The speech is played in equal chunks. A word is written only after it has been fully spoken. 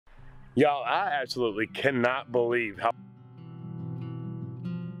Y'all, I absolutely cannot believe how...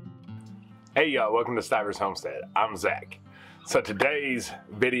 Hey y'all, welcome to Stivers Homestead. I'm Zach. So today's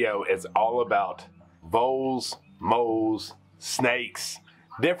video is all about voles, moles, snakes,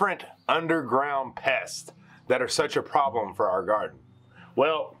 different underground pests that are such a problem for our garden.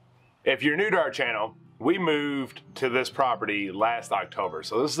 Well, if you're new to our channel, we moved to this property last October.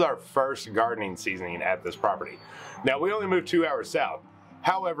 So this is our first gardening season at this property. Now we only moved 2 hours south.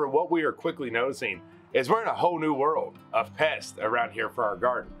 However, what we are quickly noticing is we're in a whole new world of pests around here for our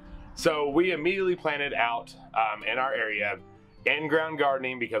garden. So we immediately planted out in our area in-ground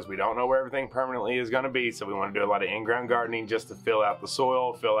gardening because we don't know where everything permanently is going to be. So we want to do a lot of in-ground gardening just to fill out the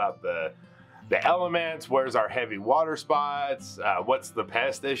soil, fill out the elements, where's our heavy water spots, what's the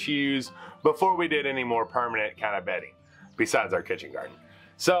pest issues, before we did any more permanent kind of bedding besides our kitchen garden.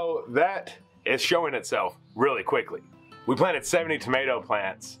 So that is showing itself really quickly. We planted 70 tomato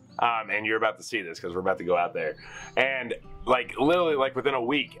plants, and you're about to see this because we're about to go out there. And literally within a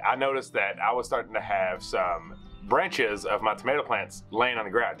week, I noticed that I was starting to have some branches of my tomato plants laying on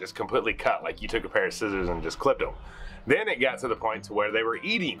the ground, just completely cut, like you took a pair of scissors and just clipped them. Then it got to the point to where they were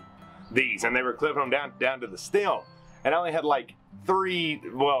eating these, and they were clipping them down to the stem. And I only had only three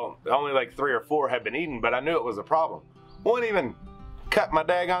or four had been eaten, but I knew it was a problem. Wouldn't even cut my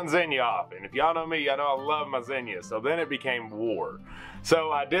daggone zinnia off. And if y'all know me, I know I love my zinnia. So then it became war.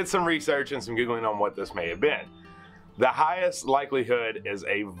 So I did some research and some Googling on what this may have been. The highest likelihood is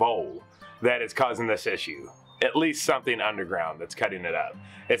a vole that is causing this issue. At least something underground that's cutting it up.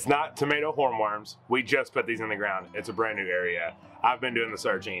 It's not tomato hornworms. We just put these in the ground. It's a brand new area. I've been doing the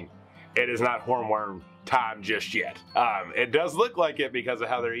searching. It is not hornworm time just yet. It does look like it because of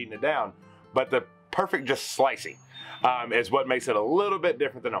how they're eating it down, but the perfect just slicing is what makes it a little bit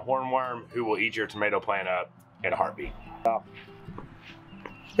different than a hornworm who will eat your tomato plant up in a heartbeat.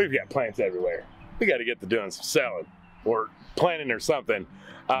 We've got plants everywhere. We got to get to doing some selling or planting or something.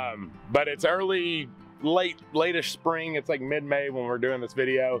 But it's late-ish spring. It's like mid-May when we're doing this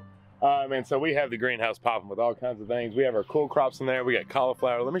video. And so we have the greenhouse popping with all kinds of things. We have our cool crops in there. We got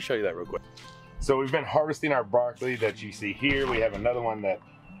cauliflower. Let me show you that real quick. So we've been harvesting our broccoli that you see here. We have another one that,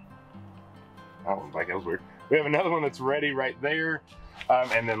 oh, that was weird. We have another one that's ready right there.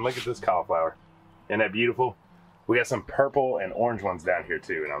 And then look at this cauliflower. Isn't that beautiful? We got some purple and orange ones down here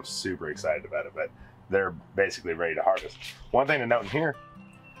too, and I'm super excited about it, but they're basically ready to harvest. One thing to note in here,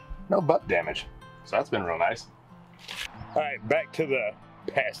 no bug damage. So that's been real nice. All right, back to the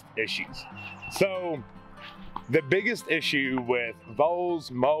pest issues. So the biggest issue with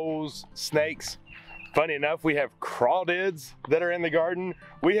voles, moles, snakes, funny enough, we have crawdads that are in the garden.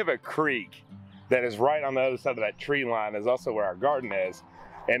 We have a creek that is right on the other side of that tree line, is also where our garden is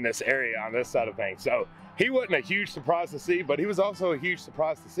in this area on this side of things. So he wasn't a huge surprise to see, but he was also a huge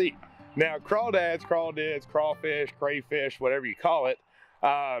surprise to see. Now crawdads, crawfish, crayfish, whatever you call it,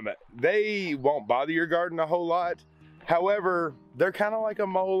 they won't bother your garden a whole lot. However, they're kind of like a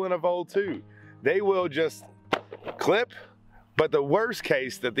mole and a vole too. They will just clip, but the worst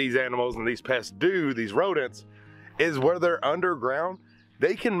case that these animals and these pests do, these rodents, is where they're underground,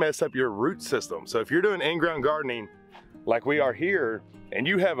 they can mess up your root system. So if you're doing in-ground gardening like we are here, and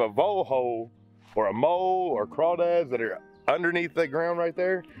you have a vole hole or a mole or crawdads that are underneath the ground right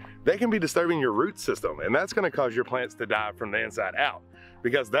there, they can be disturbing your root system, and that's going to cause your plants to die from the inside out,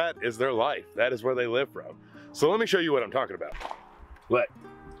 because that is their life. That is where they live from. So let me show you what I'm talking about. Look,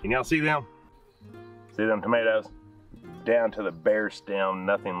 can y'all see them? See them tomatoes? Down to the bare stem,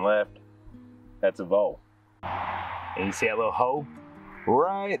 nothing left. That's a vole. And you see that little hole?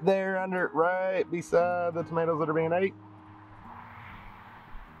 Right there right beside the tomatoes that are being ate?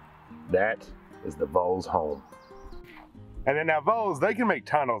 That is the vole's home. And then now voles, they can make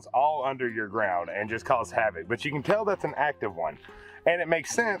tunnels all under your ground and just cause havoc, but you can tell that's an active one. And it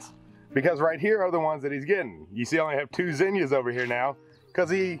makes sense because right here are the ones that he's getting. You see I only have 2 zinnias over here now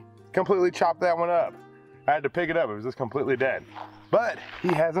because he completely chopped that one up. I had to pick it up, it was just completely dead. But he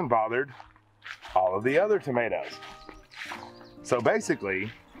hasn't bothered all of the other tomatoes. So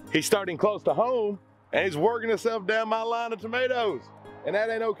basically, he's starting close to home and he's working himself down my line of tomatoes, and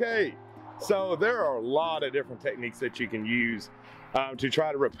that ain't okay. So there are a lot of different techniques that you can use to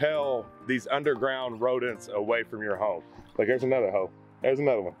try to repel these underground rodents away from your home. Like there's another hole. There's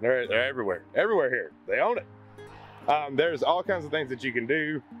another one. They're everywhere. Everywhere here. They own it. There's all kinds of things that you can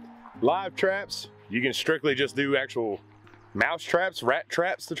do. Live traps. You can strictly just do actual mouse traps, rat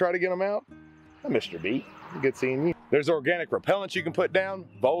traps to try to get them out. Hi, Mr. B. Good seeing you. There's organic repellents you can put down.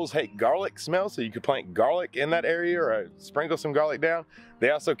 Voles hate garlic smell, so you could plant garlic in that area or sprinkle some garlic down. They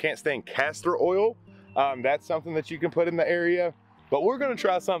also can't stand castor oil. That's something that you can put in the area. but we're gonna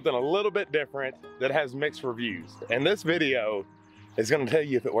try something a little bit different that has mixed reviews. And this video is gonna tell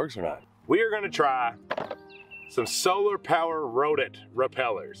you if it works or not. We are gonna try some solar power rodent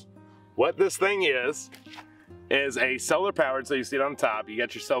repellers. What this thing is a solar powered, so you see it on top, you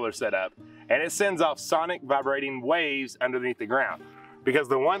got your solar set up, and it sends off sonic vibrating waves underneath the ground. Because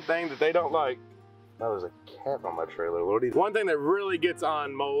the one thing that they don't like, oh, there's a cat on my trailer, Lordy. One thing that really gets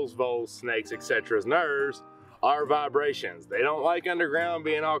on moles, voles, snakes, etc.'s nerves are vibrations. They don't like underground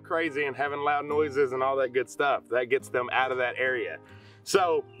being all crazy and having loud noises and all that good stuff. That gets them out of that area.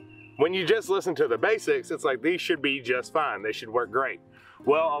 So when you just listen to the basics, it's like these should be just fine. They should work great.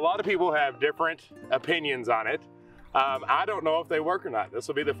 Well, a lot of people have different opinions on it. I don't know if they work or not. This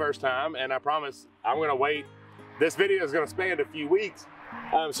will be the first time, and I promise I'm gonna wait. This video is gonna span a few weeks,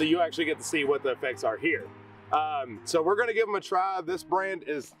 so you actually get to see what the effects are here. So we're gonna give them a try. This brand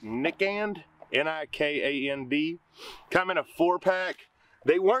is Nikand, Nikand. Come in a 4-pack.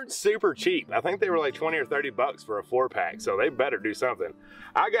 They weren't super cheap. I think they were like 20 or 30 bucks for a 4-pack, so they better do something.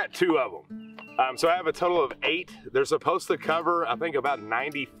 I got 2 of them. So I have a total of 8. They're supposed to cover, I think, about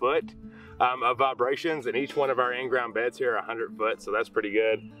 90 foot of vibrations, and each one of our in-ground beds here are 100 foot, so that's pretty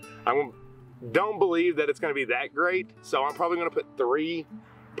good. I don't believe that it's gonna be that great, so I'm probably gonna put 3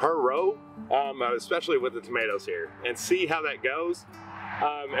 per row, especially with the tomatoes here, and see how that goes.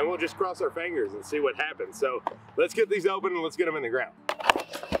 And we'll just cross our fingers and see what happens. So let's get these open and let's get them in the ground.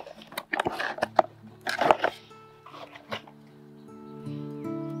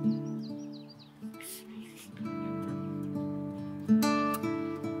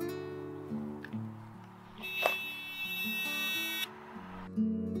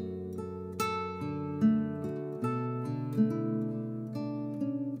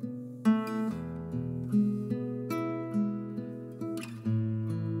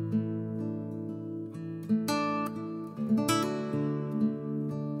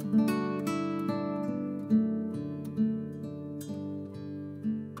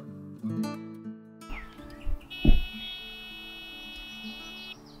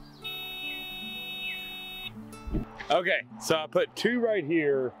 Okay, so I put 2 right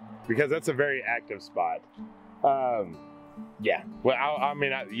here because that's a very active spot. Yeah, well,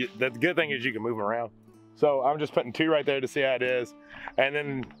 the good thing is you can move them around. So I'm just putting 2 right there to see how it is. And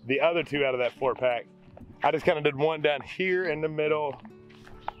then the other 2 out of that 4-pack, I just kind of did 1 down here in the middle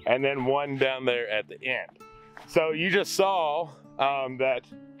and then 1 down there at the end. So you just saw that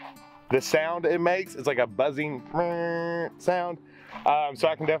the sound it makes, it's like a buzzing sound. So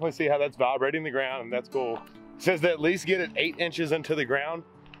I can definitely see how that's vibrating the ground, and that's cool. It says to at least get it 8 inches into the ground.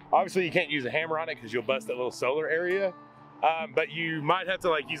 Obviously you can't use a hammer on it because you'll bust that little solar area. But you might have to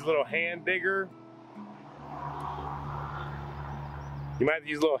like use a little hand digger. You might have to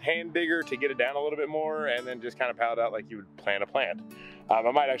use a little hand digger to get it down a little bit more, and then just kind of pound it out like you would plant a plant. I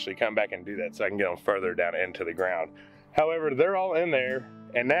might actually come back and do that so I can get them further down into the ground. However, they're all in there,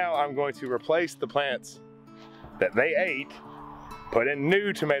 and now I'm going to replace the plants that they ate, put in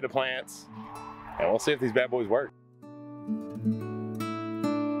new tomato plants, and we'll see if these bad boys work.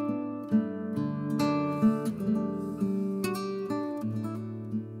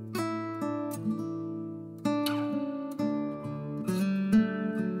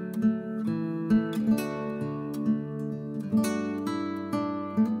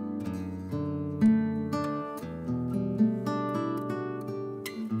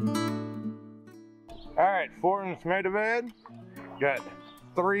 All right, 4 in the tomato bed. Got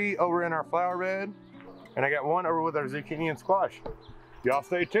 3 over in our flower bed, and I got 1 over with our zucchini and squash. Y'all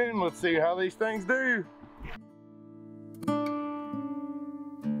stay tuned, let's see how these things do.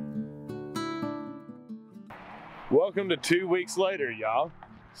 Welcome to 2 weeks later, y'all.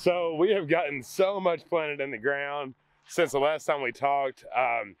 So we have gotten so much planted in the ground since the last time we talked.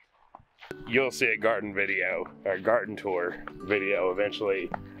 You'll see a garden video, or garden tour video eventually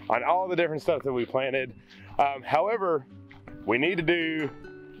on all the different stuff that we planted. However, we need to do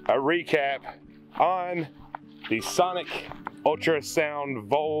a recap on the sonic ultrasound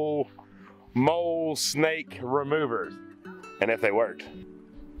mole snake removers and if they worked.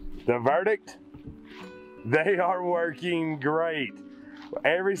 The verdict, they are working great.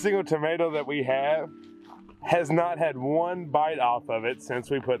 Every single tomato that we have has not had 1 bite off of it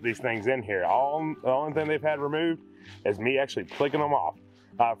since we put these things in here. The only thing they've had removed is me actually clicking them off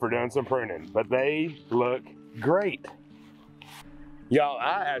for doing some pruning, but they look great. Y'all,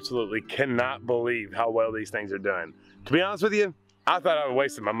 I absolutely cannot believe how well these things are doing. To be honest with you, I thought I was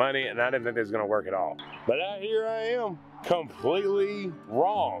wasting my money and I didn't think it was gonna work at all. But here I am, completely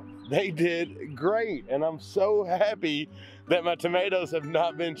wrong. They did great, and I'm so happy that my tomatoes have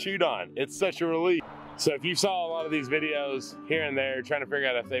not been chewed on. It's such a relief. So if you saw a lot of these videos here and there trying to figure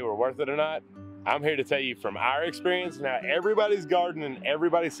out if they were worth it or not, I'm here to tell you from our experience. Now, everybody's garden and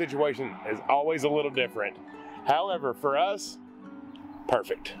everybody's situation is always a little different. However, for us,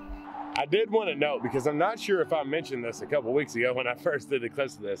 perfect. I did want to note, because I'm not sure if I mentioned this a couple weeks ago when I first did the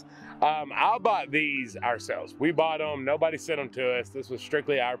clips of this, I bought these ourselves. We bought them, nobody sent them to us. This was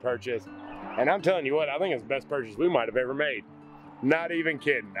strictly our purchase. And I'm telling you what, I think it's the best purchase we might have ever made. Not even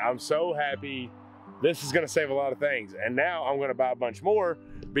kidding. I'm so happy. This is gonna save a lot of things. And now I'm gonna buy a bunch more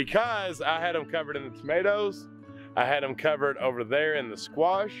because I had them covered in the tomatoes, I had them covered over there in the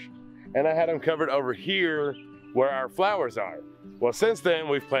squash, and I had them covered over here where our flowers are. Well, since then,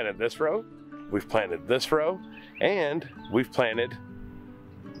 we've planted this row, we've planted this row, and we've planted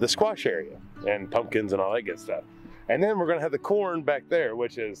the squash area and pumpkins and all that good stuff. And then we're gonna have the corn back there,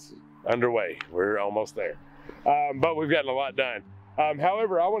 which is underway. We're almost there. But we've gotten a lot done.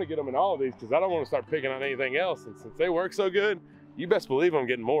 However, I want to get them in all of these because I don't want to start picking on anything else. And since they work so good, you best believe I'm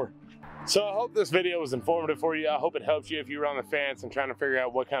getting more. So I hope this video was informative for you. I hope it helps you if you were on the fence and trying to figure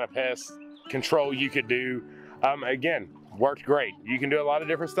out what kind of pest control you could do. Again, worked great. You can do a lot of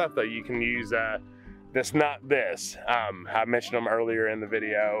different stuff though. You can use this, not this. I mentioned them earlier in the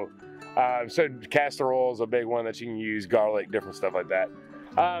video. So castor oil is a big one that you can use, garlic, different stuff like that.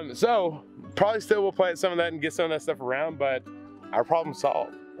 So probably still will plant some of that and get some of that stuff around, but our problem's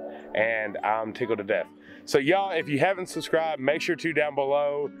solved and I'm tickled to death. So y'all, if you haven't subscribed, make sure to down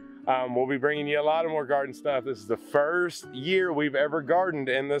below. We'll be bringing you a lot of more garden stuff. This is the first year we've ever gardened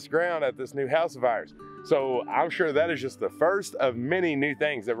in this ground at this new house of ours. So I'm sure that is just the first of many new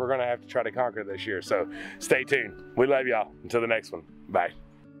things that we're gonna have to try to conquer this year. So stay tuned. We love y'all. Until the next one, bye.